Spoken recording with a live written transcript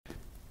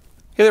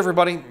Hey there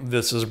everybody,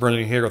 this is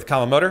Brendan here with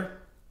Common Motor.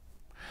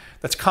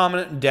 That's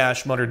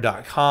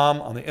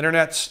common-motor.com on the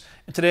internets.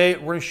 And today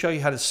we're going to show you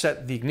how to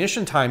set the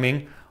ignition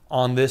timing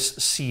on this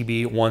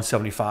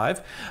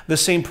CB175. The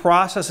same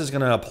process is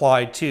going to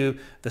apply to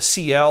the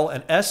CL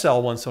and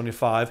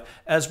SL175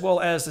 as well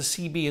as the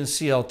CB and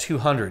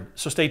CL200.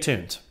 So stay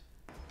tuned.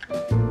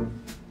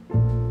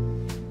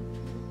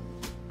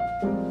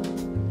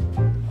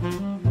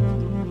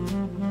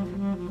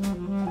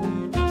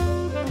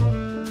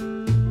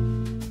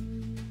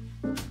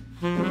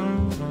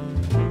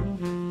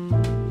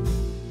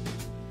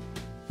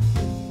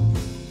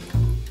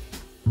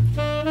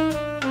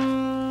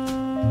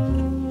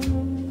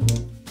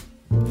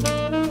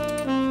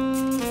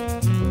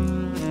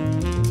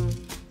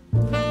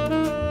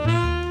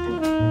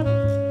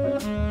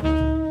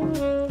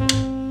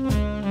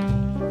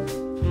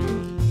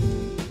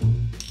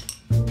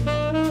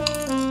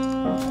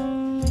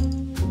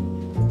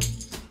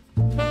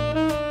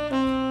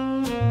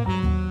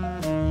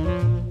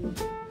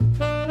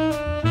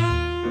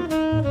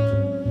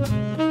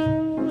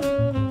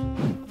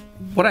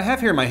 What I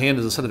have here in my hand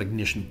is a set of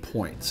ignition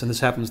points, and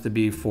this happens to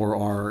be for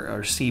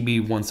our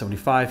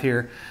CB175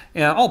 here.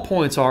 And all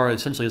points are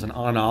essentially as an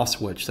on and off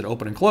switch that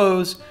open and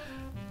close,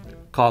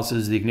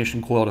 causes the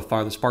ignition coil to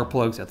fire the spark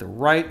plugs at the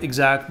right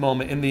exact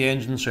moment in the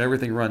engine so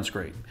everything runs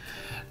great.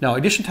 Now,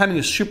 ignition timing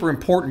is super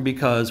important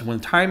because when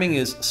timing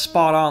is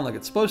spot on like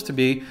it's supposed to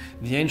be,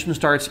 the engine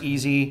starts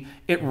easy,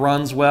 it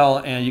runs well,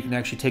 and you can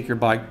actually take your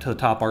bike to the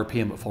top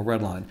RPM at full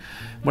redline.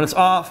 When it's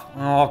off,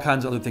 all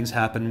kinds of other things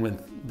happen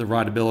with the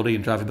rideability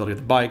and drivability of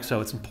the bike, so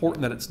it's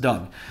important that it's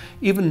done.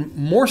 Even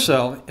more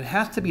so, it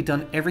has to be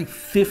done every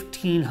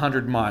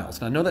 1,500 miles.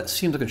 And I know that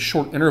seems like a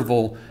short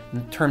interval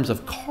in terms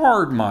of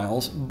car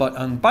miles, but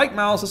on bike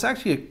miles, it's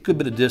actually a good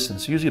bit of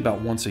distance, usually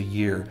about once a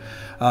year.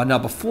 Now,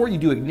 before you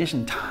do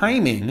ignition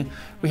timing,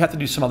 we have to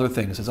do some other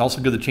things. It's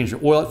also good to change your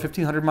oil at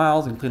 1,500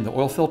 miles and clean the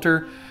oil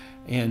filter,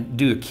 and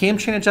do a cam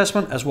chain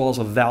adjustment as well as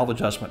a valve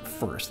adjustment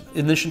first.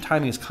 Ignition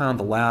timing is kind of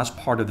the last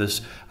part of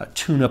this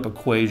tune-up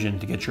equation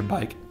to get your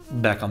bike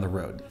back on the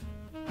road.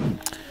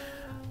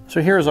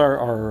 So here's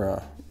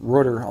our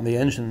rotor on the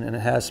engine, and it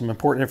has some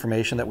important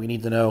information that we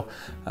need to know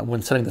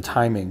when setting the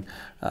timing.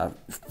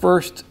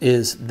 First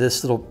is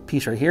this little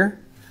piece right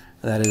here.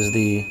 That is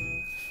the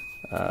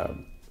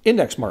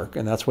index mark,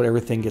 and that's what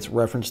everything gets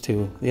referenced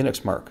to, the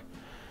index mark.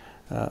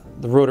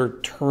 The rotor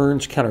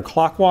turns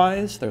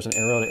counterclockwise. There's an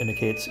arrow that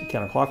indicates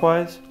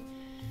counterclockwise.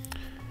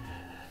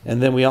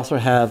 And then we also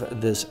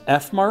have this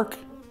F mark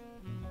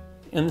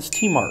and this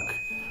T mark.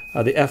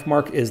 The F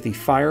mark is the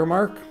fire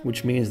mark,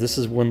 which means this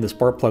is when the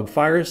spark plug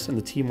fires, and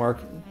the T mark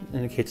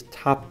indicates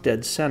top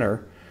dead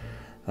center,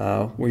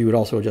 where you would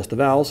also adjust the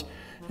valves.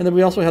 And then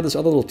we also have this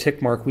other little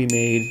tick mark we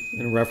made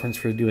in reference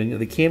for doing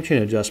the cam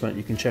chain adjustment.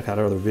 You can check out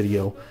our other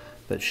video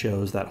that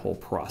shows that whole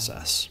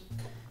process.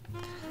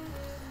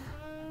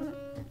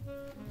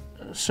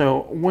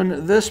 So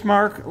when this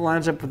mark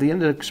lines up with the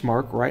index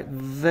mark right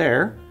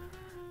there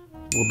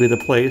will be the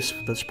place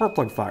the spark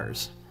plug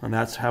fires. And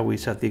that's how we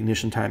set the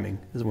ignition timing,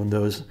 is when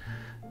those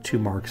two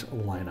marks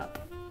line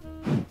up.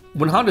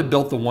 When Honda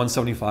built the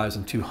 175s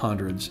and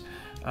 200s,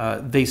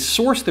 they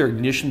sourced their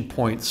ignition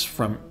points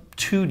from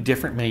two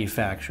different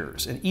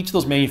manufacturers, and each of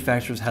those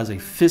manufacturers has a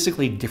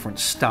physically different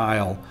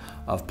style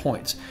of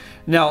points.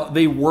 Now,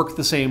 they work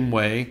the same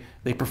way,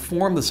 they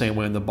perform the same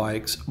way on the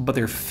bikes, but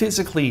they're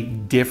physically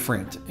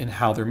different in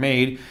how they're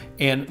made,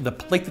 and the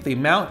plate that they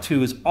mount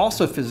to is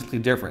also physically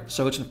different.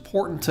 So it's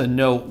important to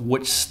know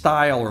which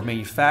style or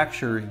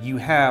manufacturer you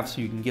have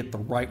so you can get the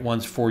right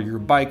ones for your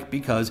bike,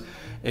 because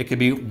it could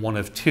be one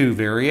of two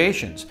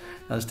variations.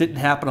 Now, this didn't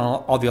happen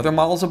on all the other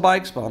models of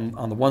bikes, but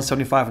on the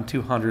 175 and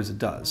 200s it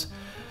does.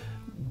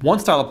 One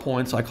style of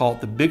points, I call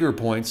it the bigger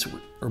points,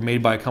 are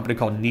made by a company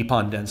called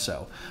Nippon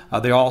Denso.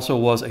 There also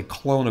was a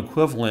clone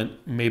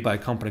equivalent made by a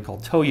company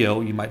called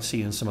Toyo, you might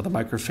see in some of the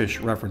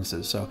microfiche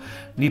references. So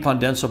Nippon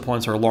Denso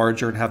points are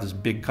larger and have this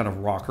big kind of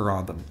rocker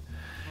on them.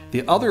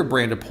 The other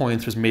brand of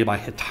points was made by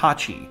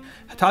Hitachi.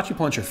 Hitachi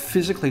points are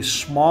physically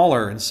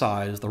smaller in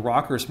size, the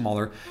rocker is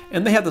smaller,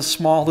 and they have the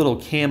small little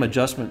cam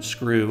adjustment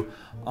screw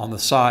on the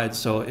side,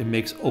 so it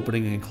makes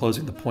opening and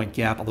closing the point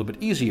gap a little bit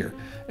easier.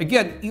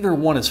 Again, either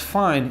one is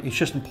fine, it's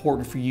just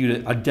important for you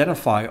to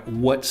identify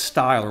what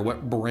style or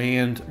what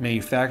brand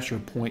manufacturer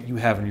point you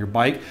have in your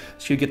bike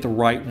so you get the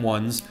right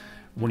ones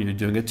when you're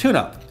doing a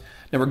tune-up.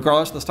 Now,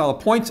 regardless of the style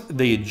of points,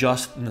 they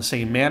adjust in the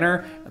same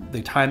manner.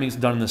 The timing is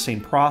done in the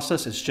same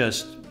process. It's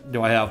just,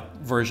 do I have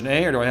version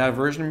A or do I have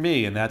version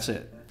B? And that's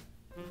it.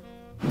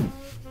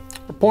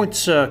 Our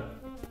points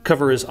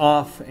cover is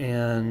off,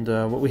 and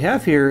what we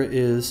have here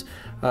is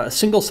a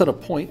single set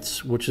of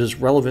points, which is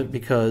relevant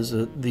because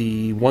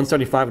the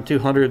 175 and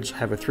 200s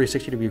have a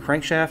 360-degree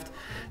crankshaft,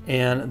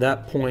 and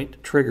that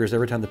point triggers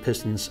every time the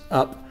piston's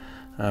up.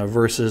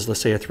 Versus,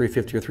 let's say, a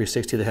 350 or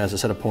 360 that has a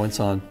set of points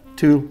on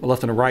two, a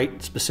left and a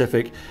right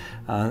specific,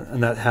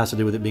 and that has to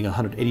do with it being a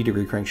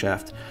 180-degree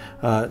crankshaft.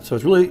 So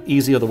it's really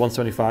easy on the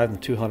 175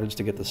 and 200s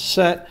to get this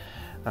set.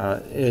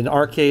 In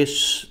our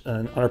case,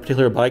 on our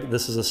particular bike,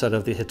 this is a set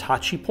of the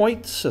Hitachi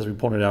points. As we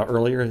pointed out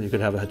earlier, you could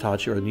have a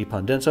Hitachi or a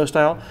Nippon Denso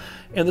style.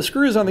 And the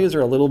screws on these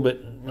are a little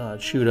bit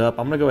chewed up.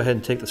 I'm going to go ahead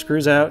and take the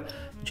screws out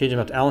and change them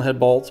out to Allen head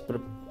bolts, but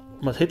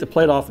I'm going to take the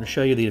plate off and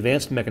show you the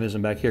advanced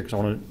mechanism back here because I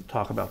want to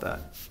talk about that.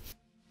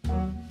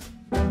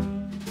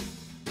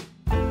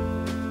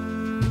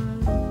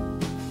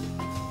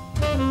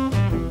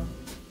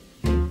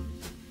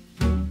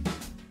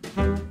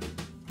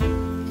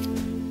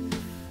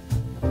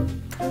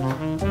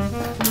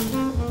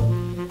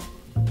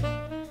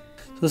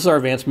 This is our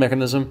advanced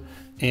mechanism,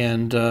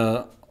 and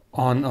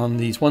on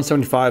these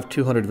 175,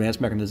 200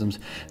 advanced mechanisms,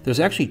 there's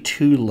actually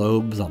 2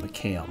 lobes on the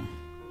cam.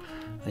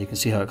 You can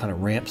see how it kind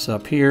of ramps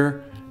up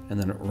here, and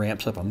then it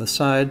ramps up on this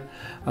side.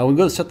 When we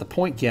go to set the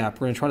point gap,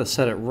 we're going to try to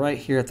set it right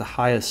here at the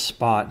highest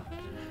spot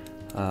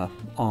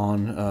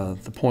on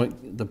the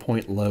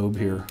point lobe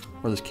here,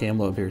 or this cam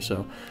lobe here. So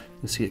you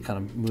can see it kind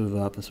of move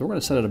up, and so we're going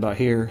to set it about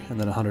here, and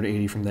then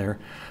 180 from there.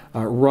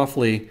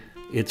 Roughly,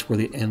 it's where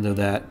the end of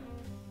that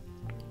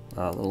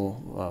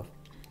little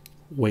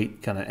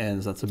weight kind of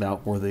ends. That's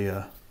about where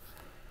the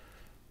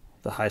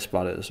high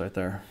spot is right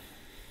there.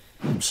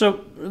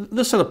 So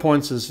this set of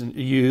points is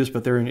used,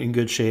 but they're in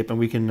good shape, and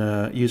we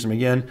can use them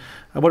again.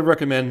 I would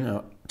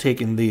recommend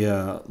taking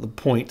the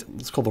point,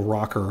 it's called the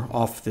rocker,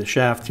 off the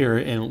shaft here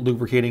and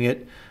lubricating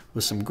it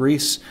with some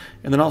grease.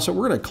 And then also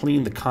we're going to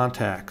clean the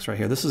contacts right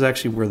here. This is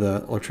actually where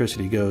the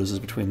electricity goes, is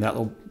between that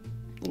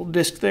little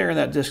disc there and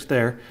that disc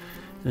there.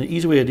 And an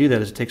easy way to do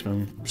that is to take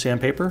some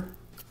sandpaper,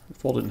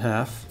 fold it in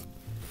half,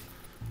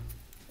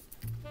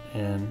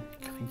 and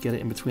kind of get it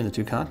in between the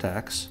 2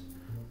 contacts,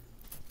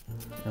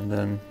 and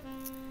then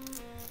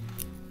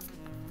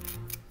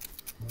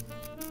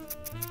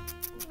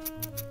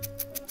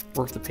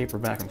work the paper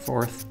back and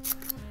forth.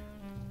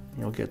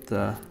 You'll get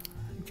the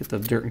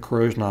dirt and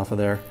corrosion off of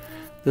there.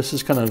 This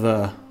is kind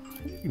of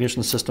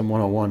ignition system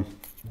 101.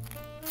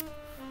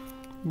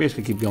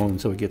 Basically keep going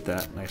until we get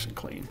that nice and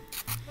clean.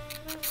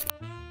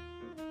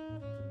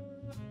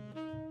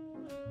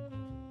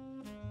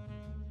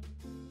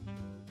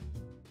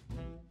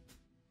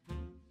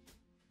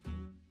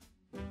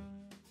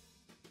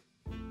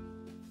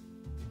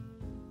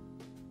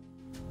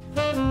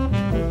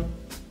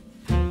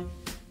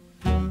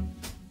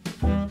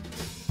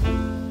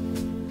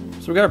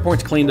 So we got our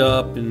points cleaned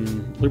up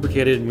and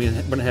lubricated, and we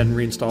went ahead and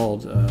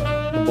reinstalled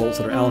the bolts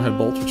that are Allen head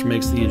bolts, which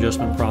makes the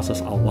adjustment process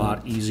a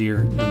lot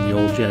easier than the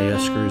old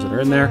JIS screws that are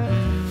in there.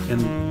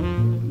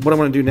 And what I'm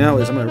going to do now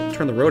is I'm going to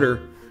turn the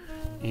rotor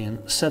and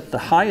set the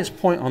highest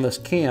point on this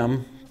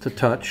cam to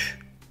touch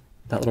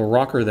that little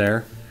rocker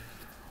there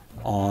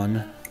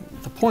on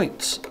the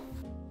points.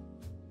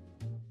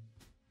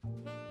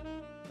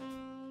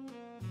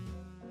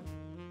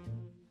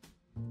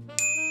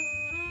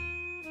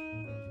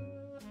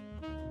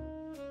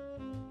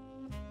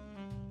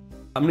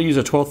 I'm going to use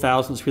a 12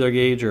 thousandths feeler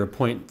gauge, or a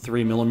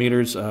 0.3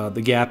 millimeters.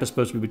 The gap is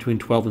supposed to be between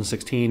 12 and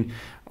 16.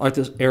 I like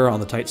this error on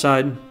the tight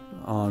side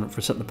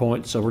for setting the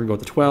point, so we're going to go with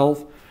the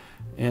 12.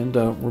 And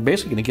we're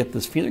basically going to get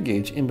this feeler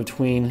gauge in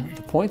between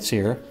the points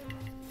here.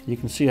 You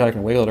can see how I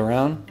can wiggle it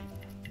around.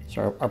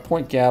 So our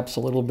point gap's a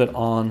little bit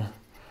on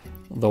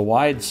the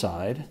wide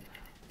side,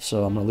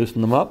 so I'm going to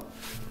loosen them up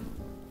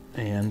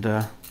and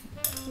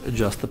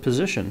adjust the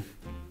position.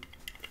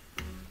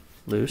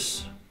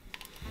 Loose.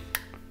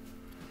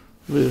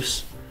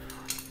 Loose.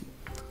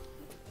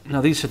 Now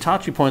these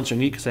Hitachi points are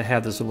neat because they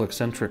have this little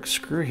eccentric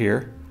screw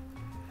here,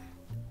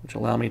 which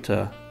allow me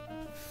to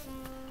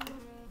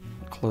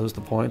close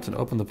the points and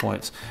open the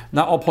points.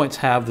 Not all points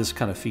have this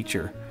kind of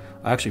feature.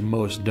 Actually,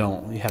 most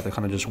don't. You have to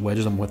kind of just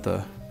wedge them with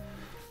the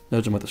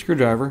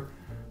screwdriver.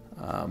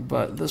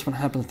 But this one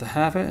happens to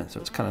have it, so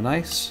it's kind of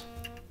nice.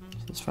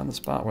 So let's find the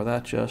spot where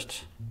that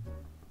just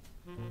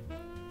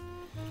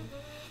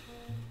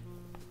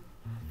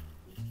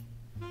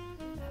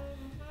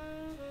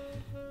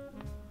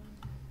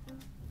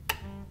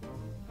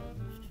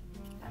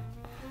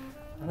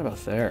right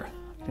about there.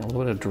 A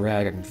little bit of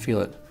drag, I can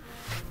feel it.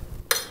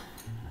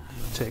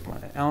 Take my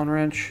Allen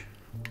wrench,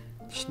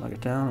 snug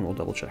it down, and we'll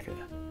double check it.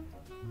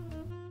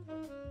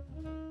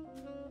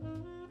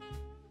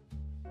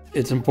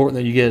 It's important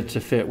that you get it to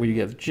fit where you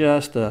get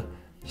just the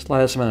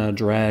slightest amount of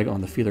drag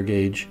on the feeler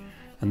gauge,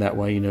 and that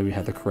way you know you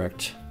have the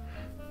correct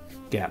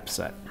gap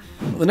set.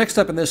 The next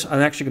step in this, I'm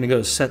actually going to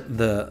go set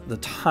the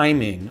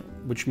timing,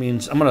 which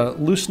means I'm going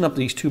to loosen up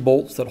these 2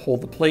 bolts that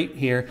hold the plate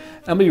here.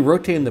 I'm going to be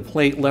rotating the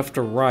plate left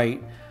to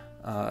right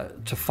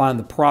to find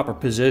the proper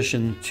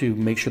position to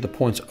make sure the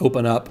points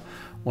open up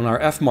when our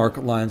F mark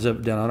lines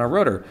up down on our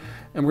rotor.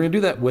 And we're going to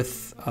do that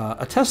with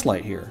a test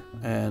light here.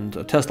 And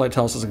a test light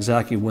tells us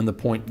exactly when the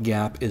point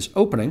gap is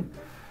opening.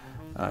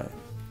 I'm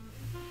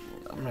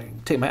going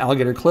to take my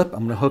alligator clip,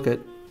 I'm going to hook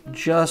it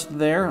just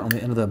there on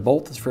the end of the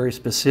bolt. It's very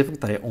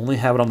specific that I only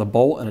have it on the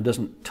bolt and it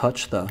doesn't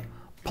touch the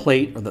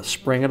plate or the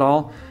spring at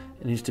all.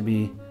 It needs to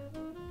be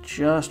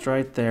just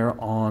right there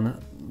on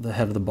the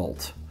head of the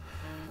bolt.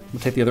 I'm going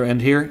to take the other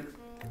end here.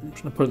 I'm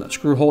just going to put it in that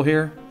screw hole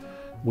here,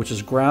 which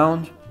is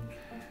ground.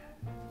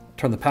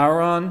 Turn the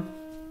power on,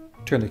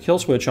 turn the kill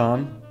switch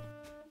on,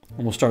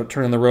 and we'll start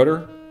turning the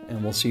rotor,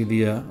 and we'll see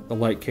the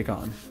light kick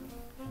on.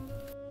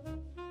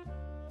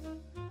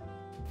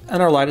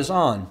 And our light is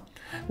on.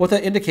 What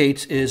that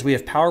indicates is we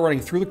have power running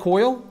through the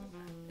coil,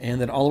 and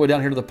then all the way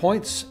down here to the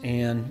points,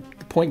 and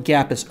the point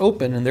gap is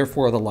open, and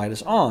therefore the light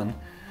is on.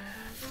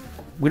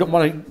 We don't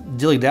want to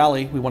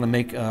dilly-dally. We want to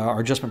make our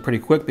adjustment pretty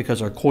quick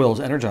because our coil is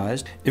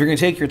energized. If you're going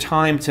to take your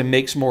time to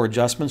make some more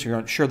adjustments, you're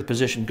not sure of the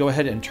position, go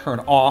ahead and turn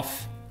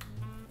off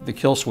the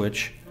kill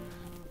switch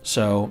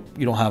so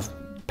you don't have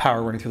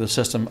power running through the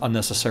system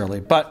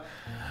unnecessarily. But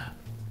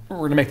we're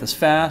going to make this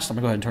fast. I'm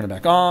going to go ahead and turn it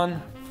back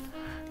on.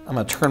 I'm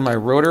going to turn my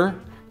rotor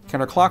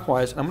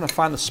counterclockwise, and I'm going to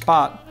find the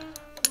spot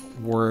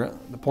where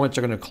the points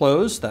are going to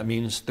close. That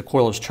means the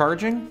coil is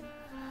charging.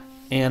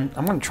 And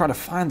I'm going to try to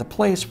find the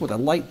place where the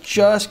light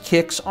just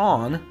kicks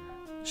on.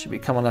 It should be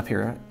coming up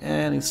here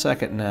any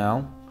second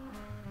now.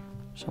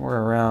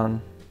 Somewhere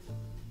around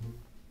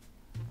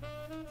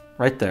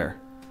right there.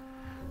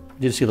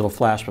 You did see a little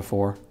flash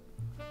before.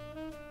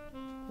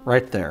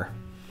 Right there.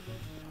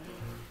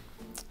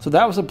 So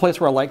that was the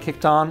place where our light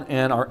kicked on,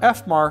 and our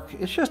F mark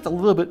is just a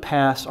little bit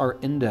past our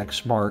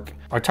index mark.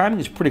 Our timing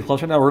is pretty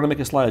close right now. We're going to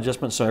make a slight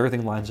adjustment so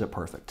everything lines up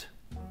perfect.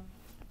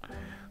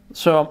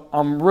 So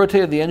I'm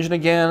rotating the engine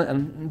again,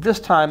 and this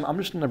time I'm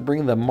just going to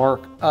bring the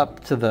mark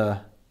up to the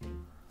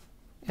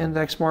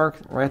index mark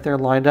right there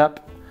lined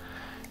up,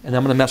 and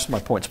I'm going to mess with my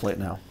points plate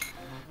now.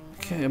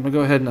 Okay, I'm going to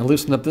go ahead and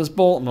loosen up this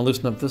bolt. I'm going to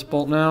loosen up this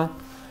bolt now.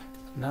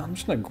 Now I'm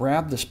just going to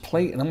grab this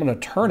plate and I'm going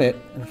to turn it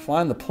and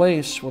find the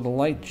place where the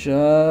light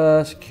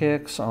just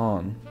kicks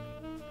on.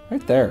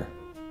 Right there.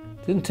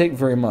 Didn't take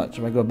very much.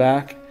 If I go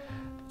back,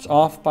 it's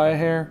off by a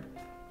hair.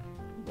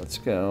 Let's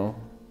go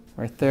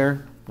right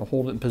there. I'll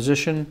hold it in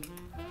position.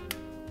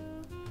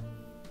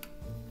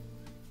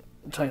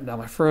 Tighten down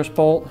my first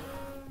bolt.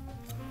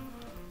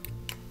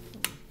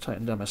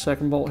 Tighten down my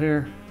second bolt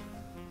here.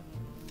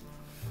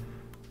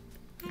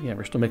 Yeah,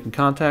 we're still making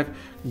contact.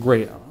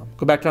 Great.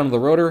 Go back down to the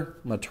rotor.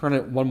 I'm going to turn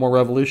it one more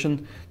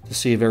revolution to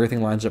see if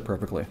everything lines up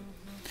perfectly.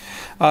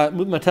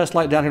 Move my test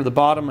light down here to the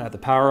bottom. I have the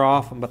power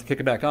off. I'm about to kick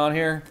it back on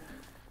here.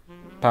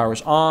 Power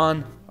is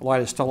on. The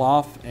light is still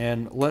off.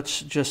 And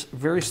let's just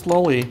very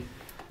slowly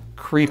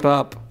creep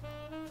up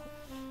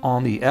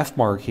on the F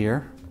mark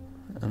here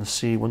and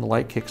see when the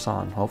light kicks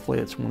on. Hopefully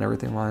it's when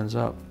everything lines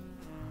up.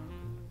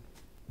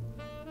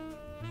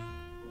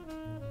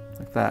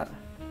 Like that.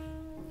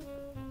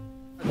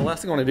 The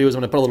last thing I want to do is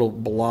I'm going to put a little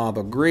blob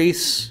of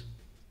grease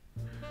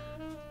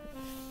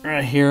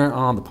right here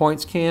on the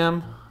points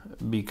cam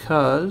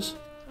because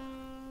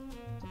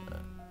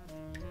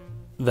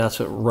that's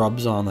what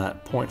rubs on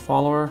that point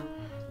follower,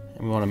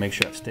 and we want to make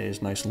sure it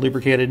stays nice and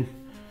lubricated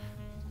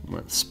when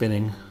it's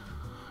spinning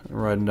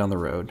and riding down the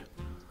road.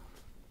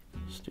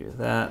 Just do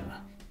that.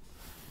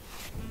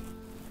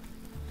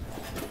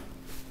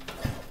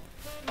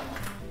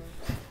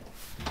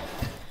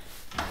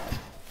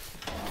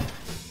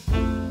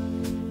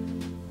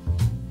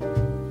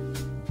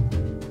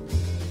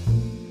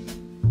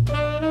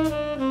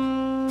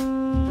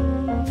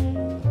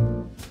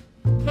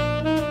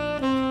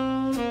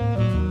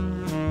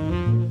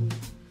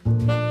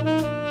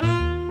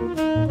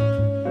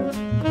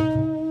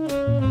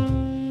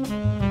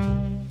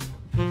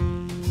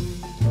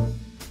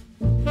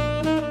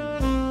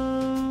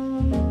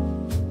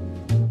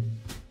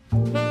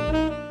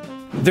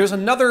 There's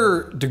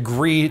another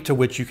degree to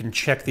which you can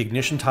check the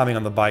ignition timing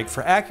on the bike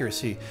for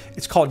accuracy.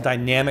 It's called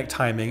dynamic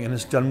timing, and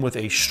it's done with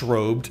a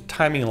strobed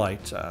timing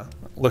light.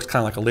 Looks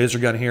kind of like a laser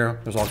gun here.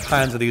 There's all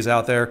kinds of these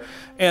out there.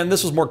 And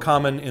this was more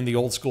common in the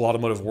old school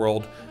automotive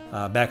world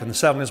back in the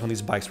 70s when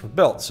these bikes were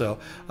built. So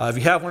if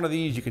you have one of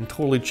these, you can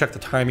totally check the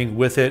timing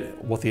with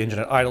it, with the engine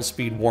at idle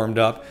speed warmed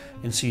up,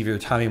 and see if your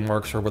timing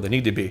marks are where they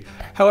need to be.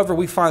 However,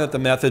 we find that the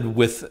method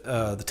with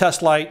the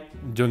test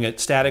light, doing it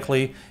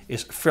statically,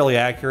 is fairly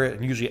accurate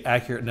and usually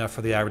accurate enough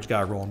for the average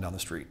guy rolling down the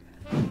street.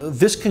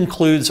 This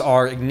concludes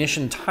our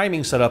ignition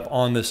timing setup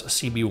on this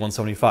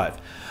CB175.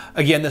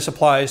 Again, this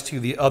applies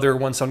to the other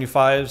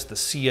 175s, the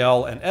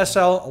CL and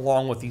SL,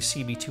 along with the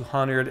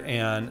CB200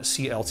 and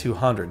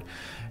CL200.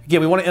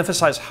 Again, we want to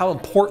emphasize how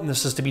important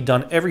this is to be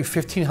done every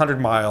 1,500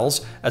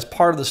 miles as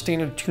part of the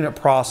standard tune-up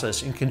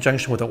process in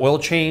conjunction with an oil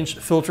change,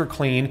 filter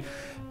clean,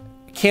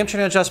 cam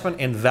chain adjustment,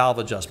 and valve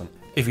adjustment.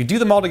 If you do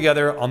them all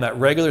together on that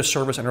regular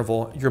service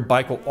interval, your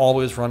bike will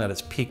always run at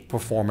its peak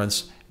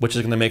performance, which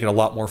is going to make it a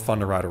lot more fun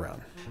to ride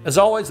around. As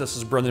always, this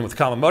is Brendan with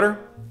Common Motor.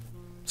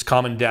 It's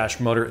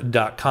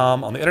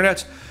common-motor.com on the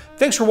internet.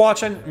 Thanks for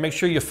watching. Make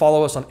sure you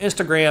follow us on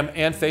Instagram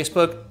and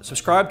Facebook.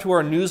 Subscribe to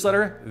our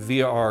newsletter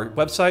via our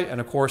website.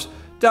 And of course,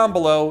 down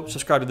below,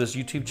 subscribe to this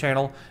YouTube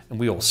channel. And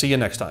we will see you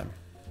next time.